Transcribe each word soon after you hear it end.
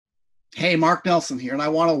Hey, Mark Nelson here, and I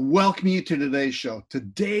want to welcome you to today's show.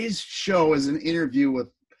 Today's show is an interview with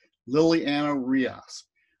Liliana Rios.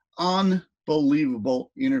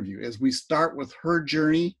 Unbelievable interview as we start with her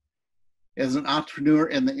journey as an entrepreneur,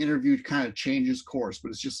 and the interview kind of changes course, but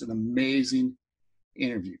it's just an amazing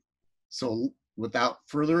interview. So, without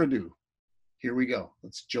further ado, here we go.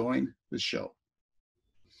 Let's join the show.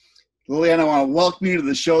 Liliana, I want to welcome you to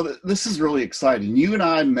the show. This is really exciting. You and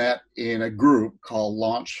I met in a group called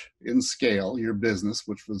Launch and Scale Your Business,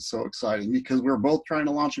 which was so exciting because we were both trying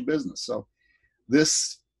to launch a business. So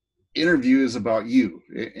this interview is about you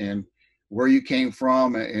and where you came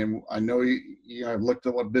from. And I know I've looked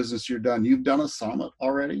at what business you've done. You've done a summit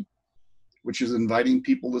already, which is inviting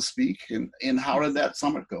people to speak. And how did that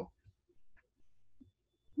summit go?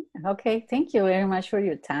 Okay, thank you very much for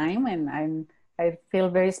your time, and I feel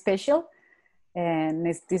very special, and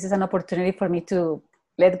this is an opportunity for me to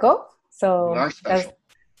let go. You So are special.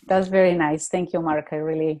 that's very nice. Thank you, Mark. I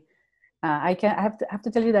really I have to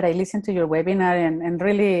tell you that I listened to your webinar and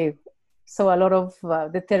really saw a lot of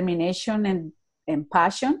determination and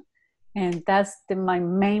passion, and that's my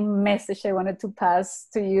main message I wanted to pass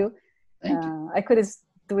to you. Thank you. I could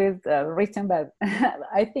do it written, but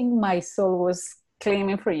I think my soul was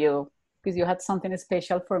claiming for you because you had something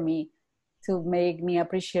special for me to make me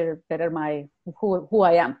appreciate better my who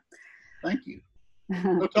I am. Thank you.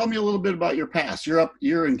 So tell me a little bit about your past.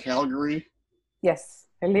 You're in Calgary. Yes,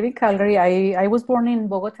 I live in Calgary. I was born in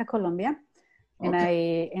Bogota, Colombia, and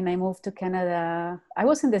Okay. I moved to Canada. I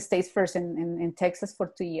was in the States first in Texas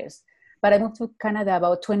for 2 years, but I moved to Canada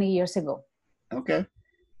about 20 years ago. Okay.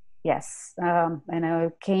 Yes, and I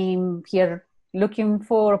came here looking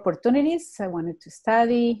for opportunities. I wanted to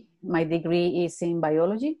study. My degree is in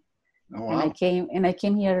biology, Oh, and wow. I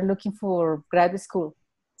came here looking for graduate school.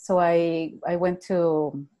 So I went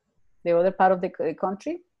to the other part of the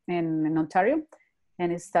country in Ontario,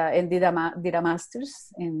 and did a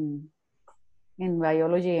master's in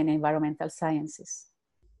biology and environmental sciences.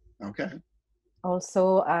 Okay.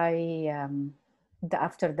 Also,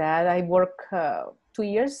 after that I work 2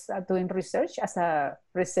 years doing research as a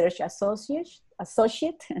research associate.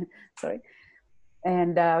 Sorry,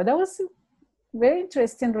 and that was very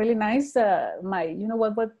interesting, really nice. My you know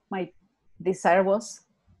what my desire was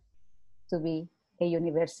to be a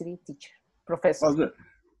university teacher, professor. Was it?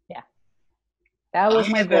 Yeah, that I was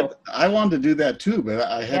my had that. goal. I wanted to do that too, but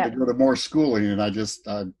I had to Yeah, go to more schooling, and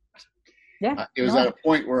yeah, it was at a no,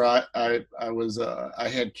 point where I was I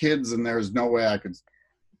had kids, and there was no way I could.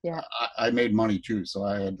 yeah, I made money too, so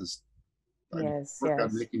I yes, work on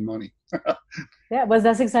yes. making money. Yeah, but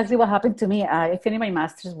that's exactly what happened to me. I finished my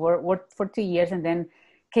master's, worked for 2 years, and then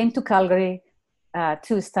came to Calgary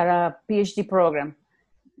to start a PhD program.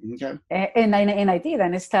 Okay. And I did,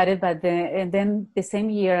 and I started, and then the same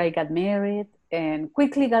year I got married and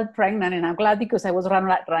quickly got pregnant, and I'm glad because I was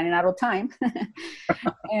running out of time.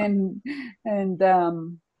 and and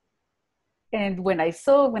um, and when I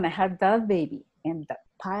had that baby and that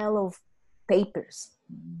pile of papers,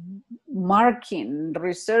 marking,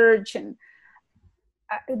 research, and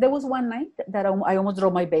there was one night that I almost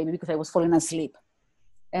dropped my baby because I was falling asleep.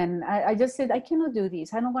 And I just said, I cannot do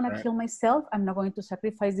this. I'm not going to Right. kill myself. I'm not going to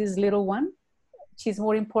sacrifice this little one. She's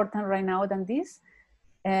more important right now than this.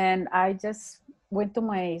 And I just went to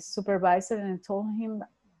my supervisor and told him,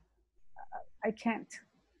 I can't.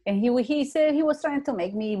 And he said he was trying to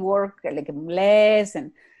make me work like less.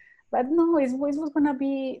 But no, it was going to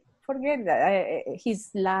be, forget that. His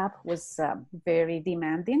lab was very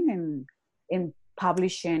demanding in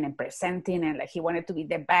publishing and presenting, and like he wanted to be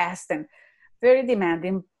the best and very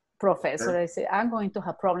demanding professor. Sure. I said, I'm going to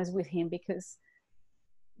have problems with him because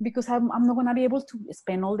I'm not going to be able to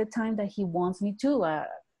spend all the time that he wants me to.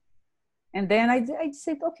 And then I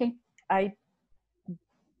said, okay. I,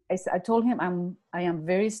 I told him I am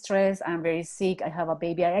very stressed. I'm very sick. I have a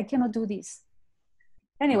baby. I cannot do this.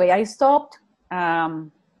 Anyway, I stopped.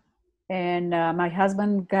 And my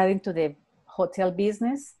husband got into the hotel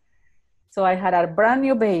business. So I had a brand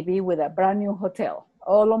new baby with a brand new hotel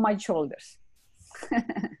all on my shoulders.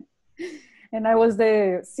 And I was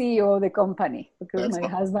the CEO of the company because That's my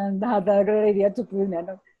husband had a great idea to put me.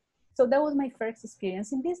 So that was my first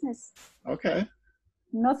experience in business. okay.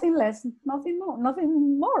 Nothing less, nothing more,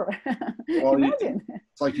 nothing more. Well, Imagine.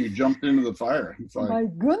 it's like you jumped into the fire. It's like My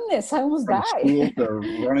goodness, I almost from died. school to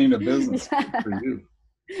running a business for you.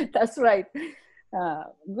 That's right.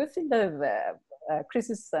 Good thing that Chris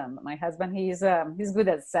is my husband. He's good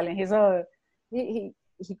at selling.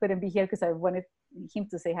 He couldn't be here because I wanted him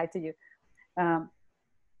to say hi to you. Um,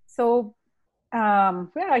 so Well,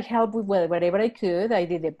 I helped with whatever I could. I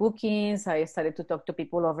did the bookings. I started to talk to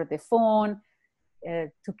people over the phone,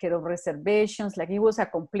 took care of reservations. Like, it was a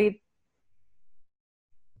complete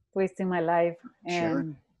twist in my life.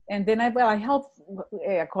 Sure. And then I helped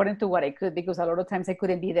according to what I could, because a lot of times I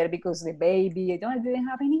couldn't be there because the baby, I didn't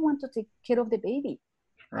have anyone to take care of the baby.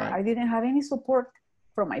 Right. I didn't have any support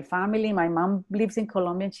from my family. My mom lives in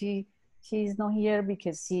Colombia. She's not here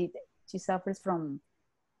because she suffers from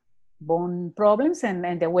bone problems,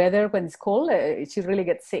 and the weather when it's cold, she really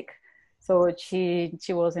gets sick. So she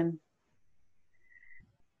wasn't.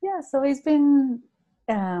 Yeah. So it's been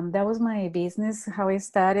that was my business, how I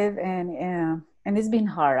started, and it's been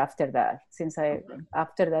hard after that.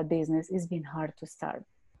 After that business, it's been hard to start.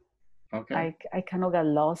 Okay. I kind of got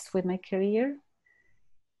lost with my career.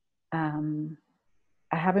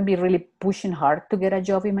 I haven't been really pushing hard to get a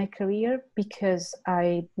job in my career because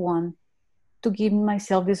I want to give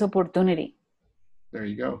myself this opportunity. There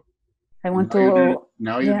you go. I want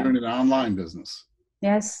now you're doing an online business.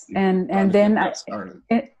 Yes, and then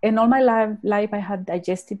in all my life I had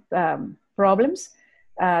digestive problems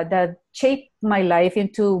that shaped my life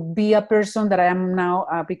into be a person that I am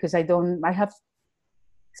now, because I have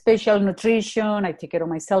special nutrition. I take care of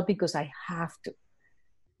myself because I have to.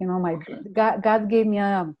 God gave me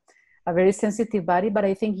a very sensitive body, but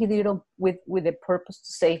I think He did it with the purpose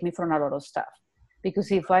to save me from a lot of stuff.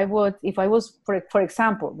 Because if I was, for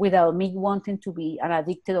example, without me wanting to be an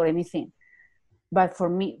addicted or anything, but for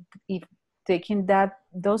me, if taking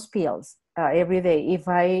those pills every day, if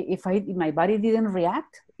my body didn't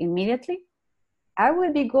react immediately, I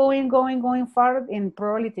would be going far and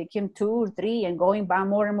probably taking 2 or 3 and going back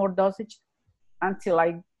more and more dosage until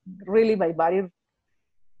my body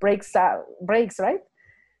breaks, right?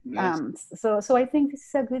 Yes. So I think this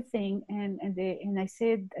is a good thing, and I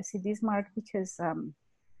said this, Mark, because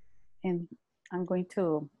and I'm going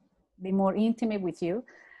to be more intimate with you.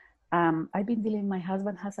 I've been dealing. My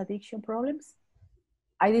husband has addiction problems.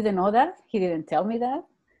 I didn't know that. He didn't tell me that.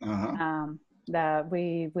 That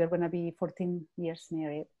we're going to be 14 years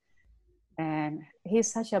married, and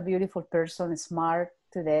he's such a beautiful person, smart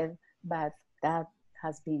to death, but that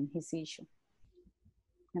has been his issue.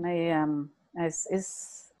 And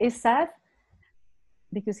it's sad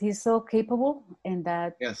because he's so capable, and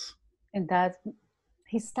that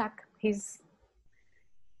he's stuck. He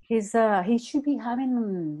should be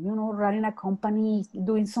having, running a company,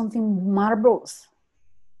 doing something marvelous.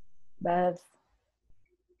 But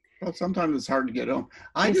sometimes it's hard to get home.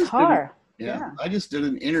 It's hard. I just did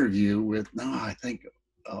an interview with, I think,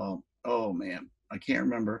 oh man, I can't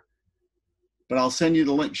remember, but I'll send you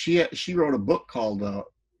the link. She wrote a book called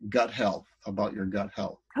Gut Health, about your gut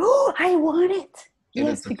health. Oh, I want it. And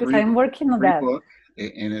yes, because I'm working on that. Book,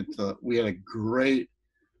 and we had a great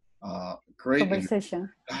conversation.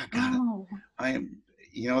 I am,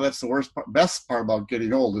 that's the best part about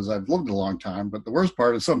getting old is I've lived a long time, but the worst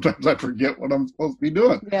part is sometimes I forget what I'm supposed to be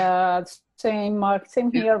doing. Yeah, same, Mark.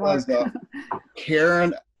 Same here, Mark.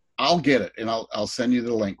 Karen, I'll get it, and I'll send you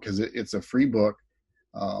the link because it's a free book.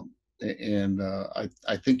 And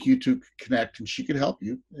I think you two could connect, and she could help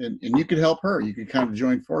you, and you could help her. You could kind of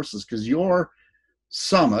join forces because your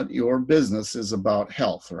summit, your business is about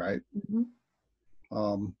health, right?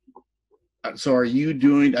 Mm-hmm. So are you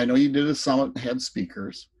doing, I know you did a summit and had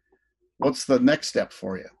speakers. What's the next step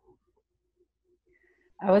for you?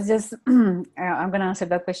 I was just, I'm going to answer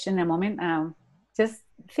that question in a moment. Just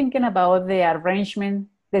thinking about the arrangement,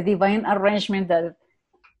 the divine arrangement that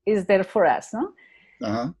is there for us, no?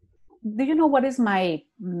 Uh-huh. Do you know what is my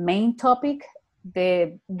main topic?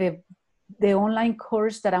 The online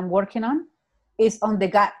course that I'm working on is on the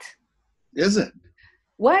gut. Is it?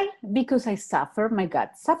 Why? Because my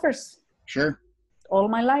gut suffers. Sure. All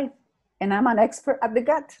my life. And I'm an expert at the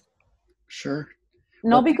gut. Sure.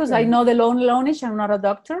 Not because I know the knowledge, I'm not a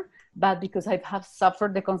doctor, but because I have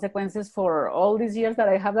suffered the consequences for all these years that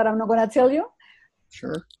I have that I'm not going to tell you.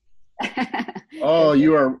 Sure. Oh,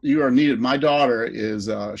 you are needed. My daughter is,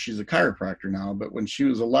 she's a chiropractor now, but when she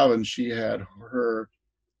was 11, she had her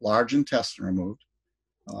large intestine removed.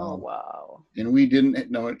 Oh, wow. And we didn't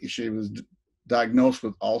know it. She was diagnosed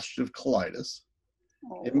with ulcerative colitis.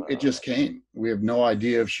 Oh, it just came. We have no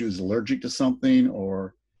idea if she was allergic to something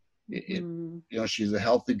or she's a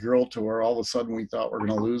healthy girl to where all of a sudden we thought we're going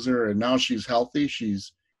to lose her. And now she's healthy.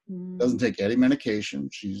 She's doesn't take any medication.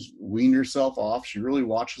 She's weaned herself off. She really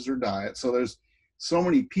watches her diet. So there's so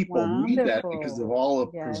many people need that because of all the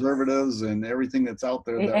preservatives and everything that's out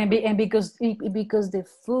there. And because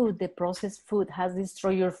the processed food has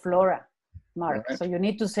destroyed your flora, Mark. Right. So you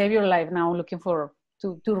need to save your life now, looking for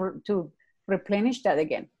to replenish that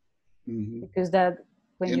again. because that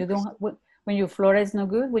when you don't when your flora is not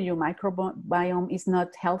good, when your microbiome is not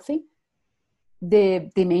healthy, the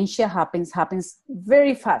dementia happens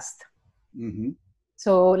very fast.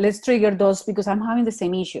 So let's trigger those, because I'm having the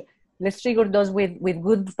same issue. Let's trigger those with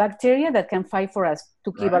good bacteria that can fight for us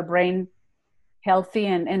to keep our brain healthy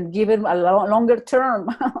and give it a longer term,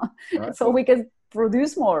 so we can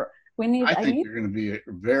produce more. I think you're going to be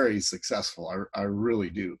very successful. I really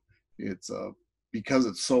do. It's because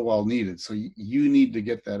it's so well needed. So you need to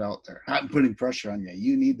get that out there. I'm putting pressure on you.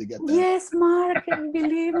 You need to get that. Yes, Mark,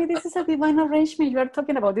 believe me, this is a divine arrangement. You are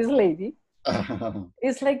talking about this lady.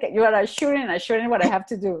 It's like you are assuring what I have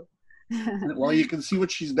to do. Well, you can see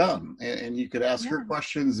what she's done, and you could ask her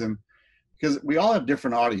questions, and because we all have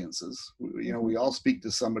different audiences, we all speak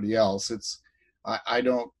to somebody else. I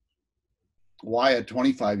don't, why a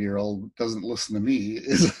 25-year-old doesn't listen to me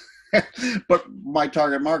is, but my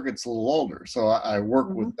target market's a little older. So I work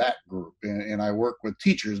with that group, and I work with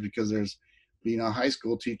teachers, because there's, being a high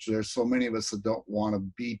school teacher, there's so many of us that don't want to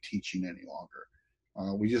be teaching any longer.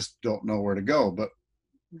 We just don't know where to go. But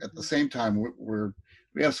at the same time,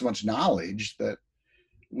 we have so much knowledge that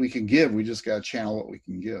we can give. We just got to channel what we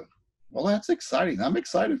can give. Well, that's exciting. I'm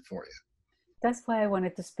excited for you. That's why I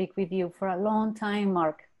wanted to speak with you for a long time,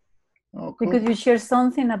 Mark. Oh, cool. Because you share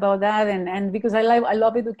something about that, and because I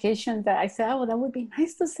love education, that I said, oh, that would be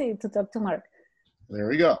nice to talk to Mark. There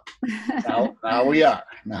we go. Now we are.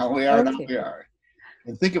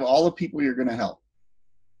 And think of all the people you're going to help.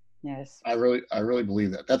 Yes. I really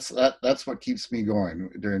believe that. That's what keeps me going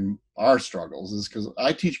during our struggles, is because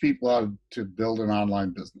I teach people how to build an online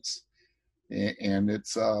business, and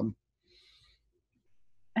it's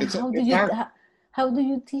how do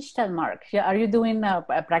you teach that, Mark? Are you doing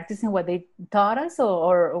practicing what they taught us,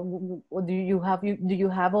 or do you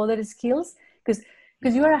have other skills?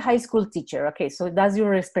 Because you are a high school teacher, okay? So that's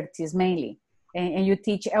your expertise mainly, and you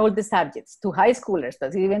teach all the subjects to high schoolers.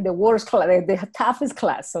 That's even the worst class, the toughest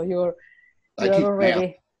class. So you're already.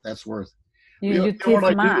 Math. That's worth. You teach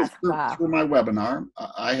math. Through my webinar,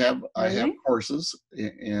 I have courses,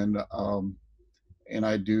 and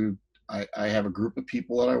I have a group of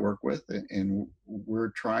people that I work with, and we're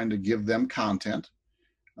trying to give them content.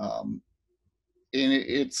 And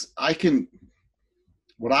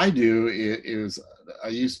what I do is I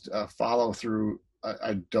used to follow through.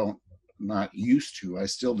 Not used to. I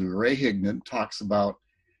still do. Ray Higdon talks about,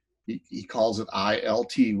 he calls it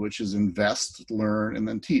ILT, which is invest, learn, and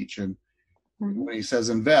then teach. And when he says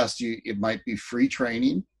invest, it might be free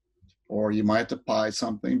training, or you might have to buy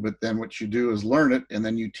something, but then what you do is learn it, and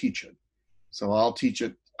then you teach it. So I'll teach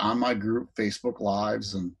it on my group, Facebook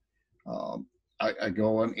Lives, and I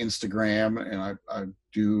go on Instagram, and I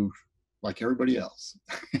do like everybody else.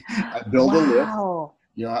 I build a list.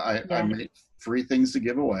 I make free things to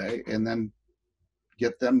give away, and then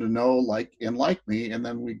get them to know, like me, and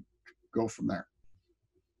then we go from there.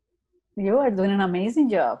 You are doing an amazing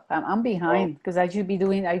job. I'm behind, because I should be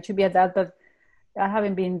at that, but I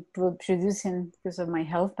haven't been producing because of my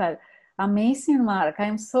health. But amazing, Mark.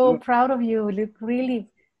 I'm so proud of you. Look,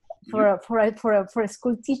 really, for a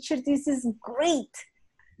school teacher, this is great.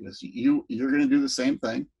 Yes, you're going to do the same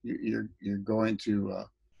thing. You're going to,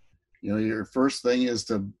 your first thing is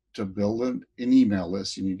to build an email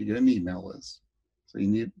list. You need to get an email list. So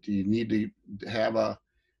you need to have a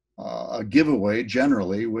giveaway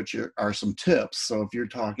generally, which are some tips. So if you're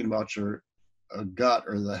talking about your gut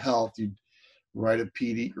or the health, you write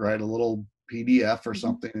a little PDF or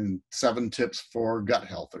something, and 7 tips for gut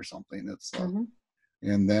health or something. That's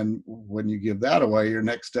and then when you give that away, your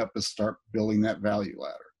next step is start building that value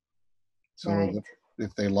ladder. So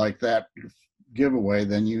if they like that giveaway,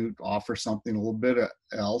 then you offer something a little bit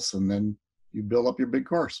else, and then you build up your big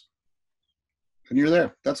course, and you're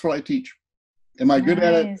there. That's what I teach. Am I good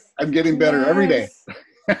at it? I'm getting better every day.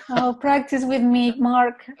 Practice with me,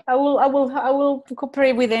 Mark. I will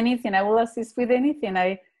cooperate with anything. I will assist with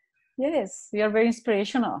anything. Yes, you are very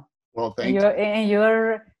inspirational. Well, thank you. And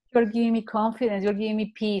you're giving me confidence. You're giving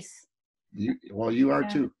me peace. You are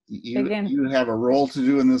too. You have a role to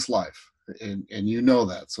do in this life, and you know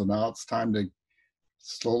that. So now it's time to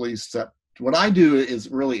slowly step. What I do is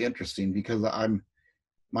really interesting, because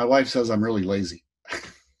my wife says I'm really lazy.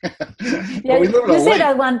 You say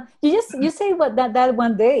that one. You say that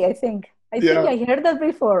one day. I think I heard that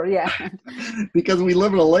before. Yeah. Because we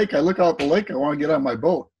live in a lake. I look out the lake. I want to get on my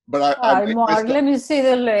boat, but Mark, let me see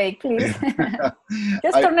the lake, please.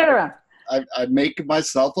 Just turn it around. I make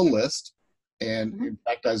myself a list, and in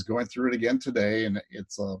fact, I was going through it again today, and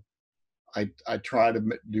it's I try to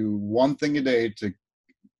do one thing a day to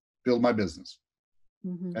build my business.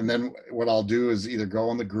 Mm-hmm. And then what I'll do is either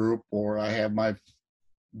go in the group, or I have my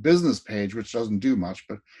business page, which doesn't do much,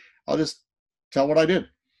 but I'll just tell what I did.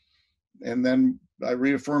 And then I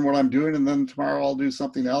reaffirm what I'm doing. And then tomorrow I'll do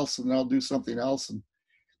something else, and I'll do something else.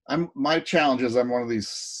 And my challenge is I'm one of these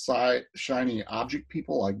shiny object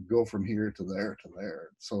people. I go from here to there to there.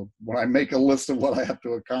 So when I make a list of what I have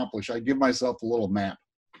to accomplish, I give myself a little map,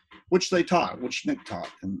 which Nick taught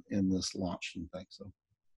in this launch and thing. So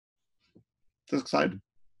just excited.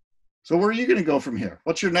 So where are you going to go from here?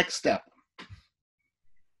 What's your next step?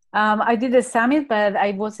 I did the summit, but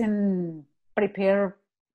I wasn't prepared.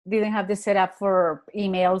 Didn't have the setup for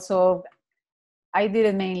email, so I did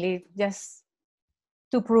it mainly just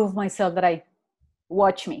to prove myself that I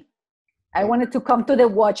watch me. I wanted to come to the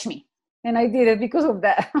watch me, and I did it because of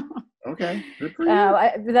that. Okay, good for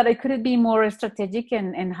you. That I couldn't be more strategic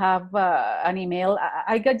and have an email.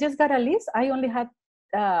 I just got a list. I only had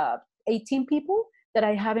 18 people that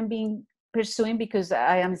I haven't been pursuing because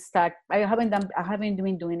I am stuck. I haven't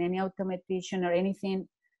been doing any automation or anything.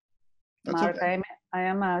 That's Mark, okay. I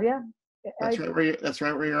am That's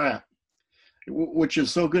right where you're at. Which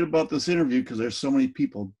is so good about this interview, because there's so many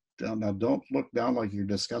people down. Now, don't look down like you're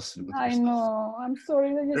disgusted with yourself. I know. I'm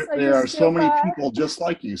sorry. There are so many people just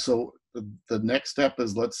like you. So the next step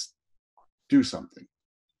is, let's do something.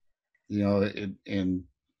 You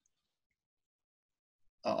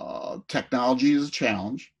know, technology is a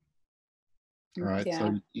challenge. All right. Yeah.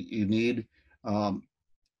 So you need,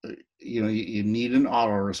 you need an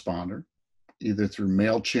autoresponder, either through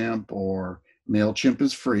MailChimp, or MailChimp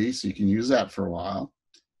is free, so you can use that for a while.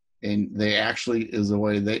 And they actually is a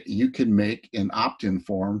way that you can make an opt-in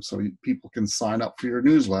form so people can sign up for your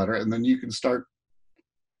newsletter, and then you can start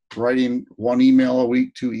writing 1 email a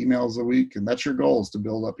week, 2 emails a week, and that's your goal, is to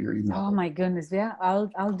build up your email. Oh my goodness, yeah, I'll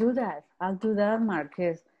do that. I'll do that, Mark.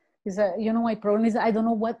 Because my problem is I don't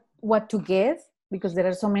know what to get, because there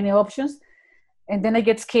are so many options, and then I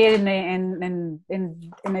get scared and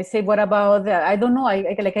I say, what about that? I don't know.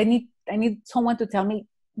 I need someone to tell me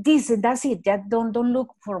this, and that's it. That don't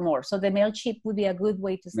look for more. So the MailChimp would be a good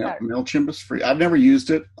way to start. MailChimp is free. I've never used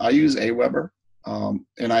it. I use Aweber,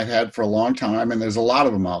 and I've had for a long time, and there's a lot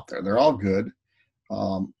of them out there. They're all good.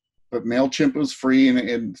 But MailChimp is free,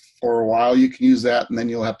 and for a while you can use that, and then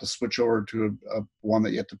you'll have to switch over to a one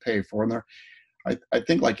that you have to pay for. And I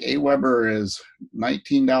think like Aweber is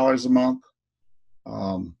 $19 a month.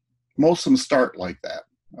 Most of them start like that.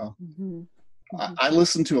 I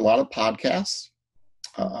listen to a lot of podcasts.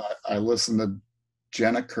 I listen to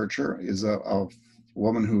Jenna Kircher, is a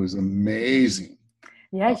woman who is amazing.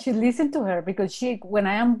 Yeah, I should listen to her, because when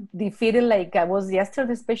I am defeated like I was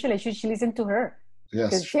yesterday, especially, I should listen to her. Yes,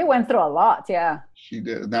 because she went through a lot. Yeah, she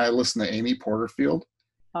did. Now I listen to Amy Porterfield.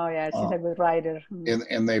 Oh yeah, she's a good writer.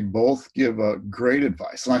 And they both give great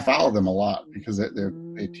advice, and I follow them a lot, because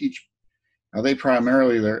they teach. Now they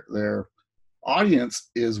primarily their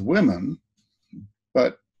audience is women,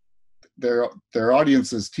 but their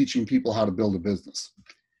audience is teaching people how to build a business.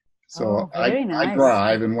 So nice. I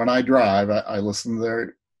drive, and when I drive, I listen to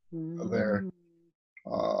their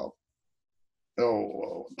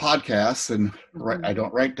podcasts, and I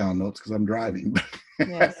don't write down notes because I'm driving.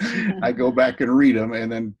 Yes. I go back and read them,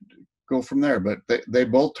 and then go from there. But they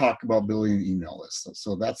both talk about building an email list.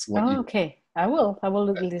 So that's what. Okay, I will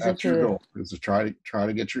listen that's your goal, is to try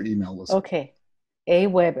to get your email list. Okay.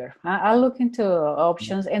 Aweber. I'll look into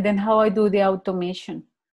options, and then how I do the automation.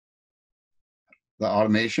 The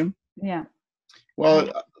automation? Yeah. Well,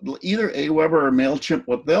 either Aweber or MailChimp,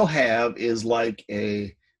 what they'll have is like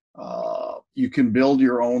you can build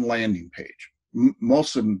your own landing page.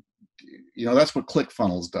 Most of them, that's what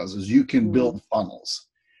ClickFunnels does, is you can build funnels.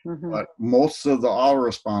 But most of the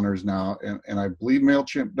autoresponders now, and I believe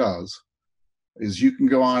MailChimp does, is you can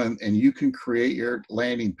go on and you can create your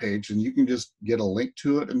landing page, and you can just get a link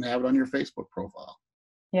to it and have it on your Facebook profile.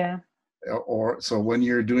 Yeah. Or so when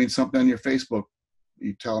you're doing something on your Facebook,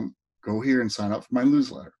 you tell them, go here and sign up for my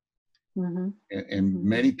newsletter. And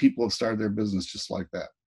many people have started their business just like that.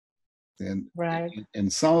 And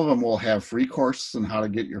some of them will have free courses on how to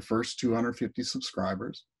get your first 250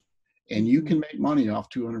 subscribers, and you can make money off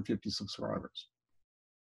 250 subscribers.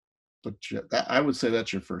 But I would say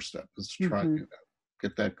that's your first step, is to try to do that,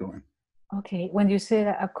 get that going. Okay. When you say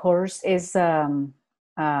a course is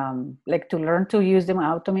like to learn to use the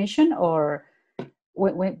automation, or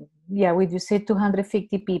would you say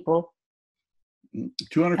 250 people?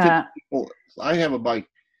 250 people. I have about,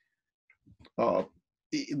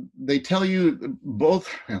 they tell you both,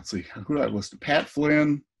 let's see, who did I list? Pat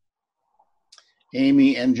Flynn,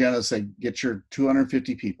 Amy, and Jenna say, get your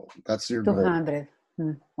 250 people. That's your 200. goal.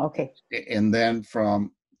 Okay. And then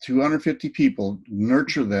from 250 people,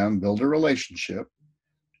 nurture them, build a relationship.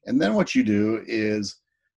 And then what you do is,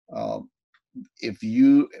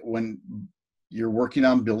 when you're working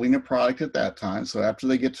on building a product at that time, so after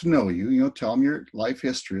they get to know you, tell them your life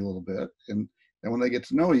history a little bit. And then when they get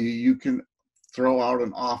to know you, you can throw out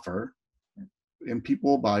an offer and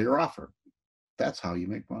people will buy your offer. That's how you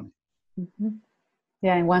make money. Mm-hmm.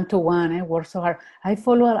 Yeah, and one-to-one, I work so hard. I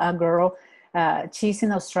follow a girl, she's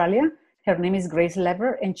in Australia. Her name is Grace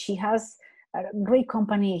Lever, and she has a great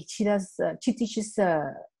company. She teaches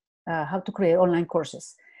how to create online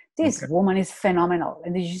courses. This woman is phenomenal.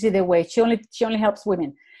 And did you see the way she only helps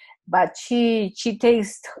women, but she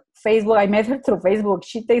takes Facebook. I met her through Facebook.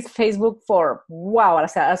 She takes Facebook for wow,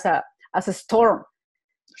 as a storm.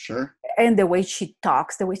 Sure. And the way she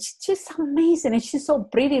talks, she's amazing, and she's so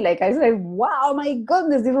pretty. Like I say, wow, my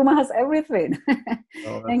goodness, this woman has everything.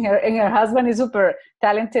 And her husband is super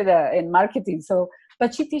talented in marketing. So,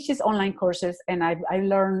 but she teaches online courses, and I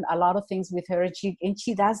learned a lot of things with her. And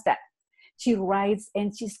she does that. She writes,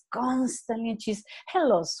 and she's constantly. And she's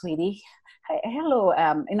hello, sweetie, hello.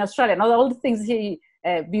 In Australia, not all the things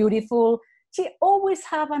beautiful. She always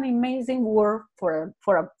have an amazing word for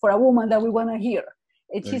a woman that we want to hear.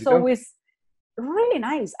 And she's always really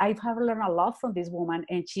nice. I've learned a lot from this woman,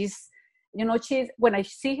 and she's when I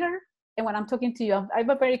see her and when I'm talking to you,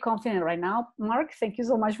 I'm very confident right now. Mark, thank you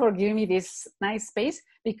so much for giving me this nice space,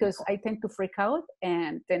 because I tend to freak out,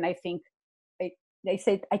 and then I think they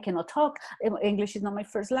say I cannot talk. English is not my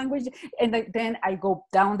first language, and then I go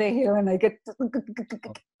down the hill and I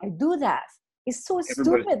do that. It's so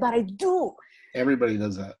stupid, but I do. Everybody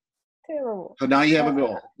does that. Terrible. So now you have a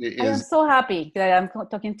goal. I am so happy that I'm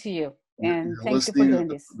talking to you, and thank you for doing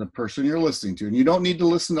this. The person you're listening to, and you don't need to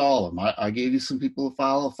listen to all of them. I gave you some people to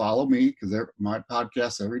follow. Follow me, because they're my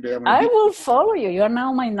podcast every day. I will follow you. You are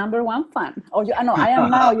now my number one fan. I am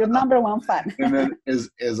now your number one fan. And then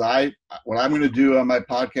what I'm going to do on my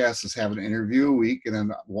podcast is have an interview a week, and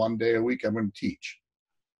then one day a week I'm going to teach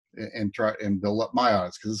and try and build up my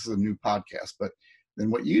audience, because this is a new podcast. But then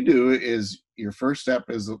what you do is, your first step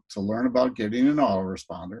is to learn about getting an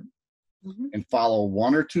autoresponder, and follow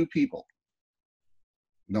one or two people,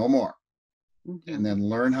 no more. And then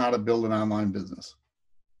learn how to build an online business.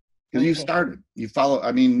 Because you started,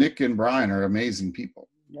 Nick and Brian are amazing people.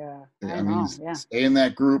 Yeah. Stay in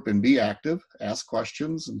that group and be active, ask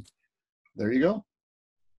questions, and there you go.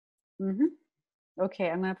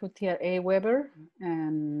 Okay, I'm gonna put here Aweber,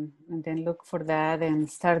 and then look for that and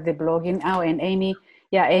start the blogging. Oh, and Amy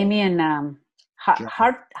and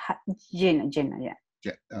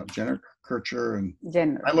Jenna Kircher, and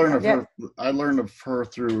Jenna. I learned of her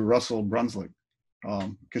through Russell Brunswick,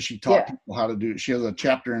 because she taught people how to do. She has a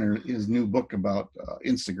chapter in his new book about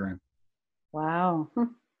Instagram. Wow.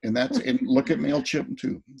 And look at MailChimp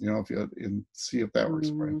too. And see if that works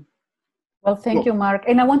for you. Well, thank you, Mark.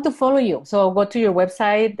 And I want to follow you. So go to your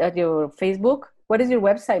website, your Facebook. What is your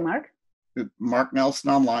website, Mark?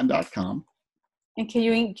 MarkNelsonOnline.com. And can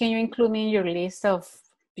you include me in your list of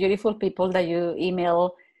beautiful people that you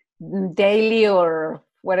email daily, or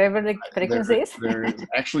whatever the frequency is? There is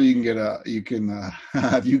actually, you can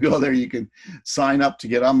if you go there, you can sign up to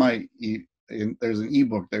get on my. There's an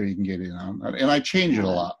ebook there you can get in on, and I change it a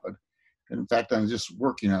lot. But in fact, I'm just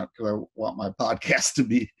working on it because I want my podcast to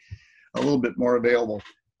be a little bit more available.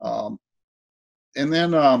 And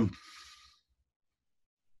then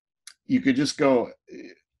you could just go.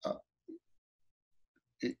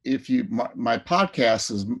 My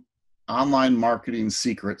podcast is Online Marketing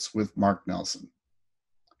Secrets with Mark Nelson,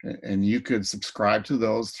 and you could subscribe to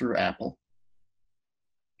those through Apple.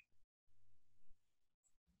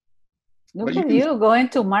 Look at you going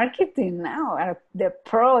to marketing now, the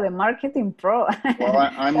marketing pro.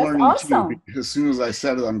 Well, I'm learning awesome. Too, because as soon as I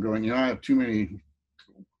said it, I'm going, I have too many,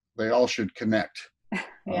 they all should connect.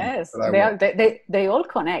 Yes, they all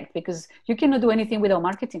connect, because you cannot do anything without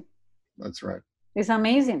marketing. That's right. It's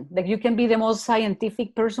amazing. Like, you can be the most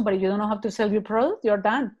scientific person, but if you don't know how to sell your product, you're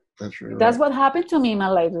done. That's right. That's what happened to me in my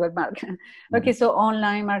life with Mark. Okay, so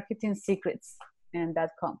Online Marketing Secrets and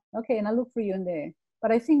 .com. Okay, and I'll look for you in there.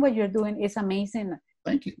 But I think what you're doing is amazing.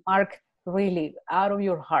 Thank you. Mark, really, out of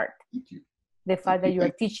your heart. Thank you. The fact that you are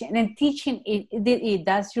teaching, and teaching,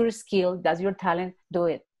 that's your skill, that's your talent, do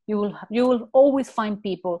it. You will always find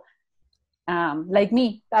people like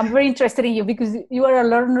me. I'm very interested in you, because you are a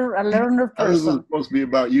learner person. This is supposed to be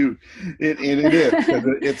about you. It is.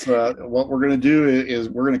 It's what we're going to do is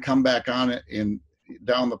we're going to come back on it and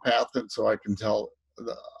down the path, and so I can tell.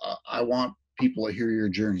 I want people to hear your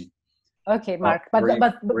journey. Okay, Mark, but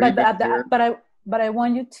I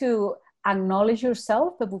want you to acknowledge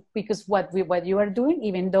yourself, because what you are doing,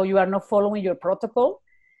 even though you are not following your protocol,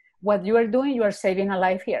 what you are doing, you are saving a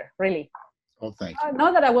life here, really. Oh, thank you.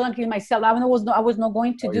 Not that I wouldn't kill myself. I was not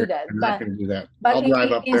going to do that. You're not going to do that. But I'll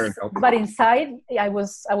drive up there and help you. But inside, I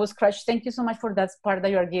was crushed. Thank you so much for that part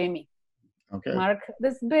that you are giving me. Okay. Mark,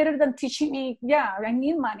 that's better than teaching me. Yeah, I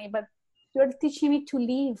need money, but you're teaching me to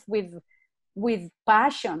live with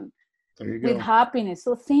passion, there you go. with happiness.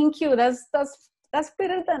 So thank you. That's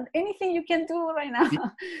better than anything you can do right now.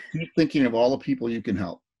 Keep thinking of all the people you can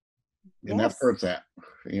help. And that's where it's at.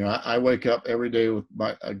 You know, I wake up every day with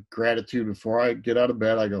my gratitude. Before I get out of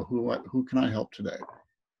bed, I go, who can I help today?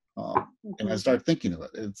 And I start thinking of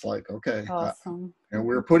it. It's like, okay, awesome. And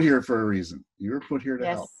we're put here for a reason. You were put here to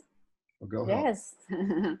help. Well, go help. Yes.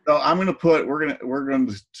 So I'm going to put. We're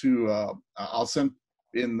going to. I'll send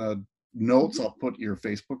in the notes. I'll put your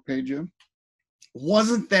Facebook page in.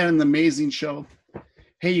 Wasn't that an amazing show?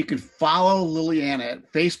 Hey, you can follow Liliana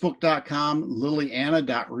at facebook.com,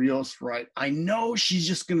 liliana.rios, right? I know she's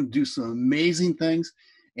just going to do some amazing things.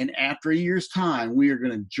 And after a year's time, we are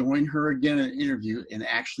going to join her again in an interview and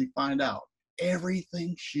actually find out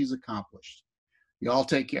everything she's accomplished. You all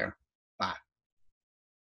take care. Bye.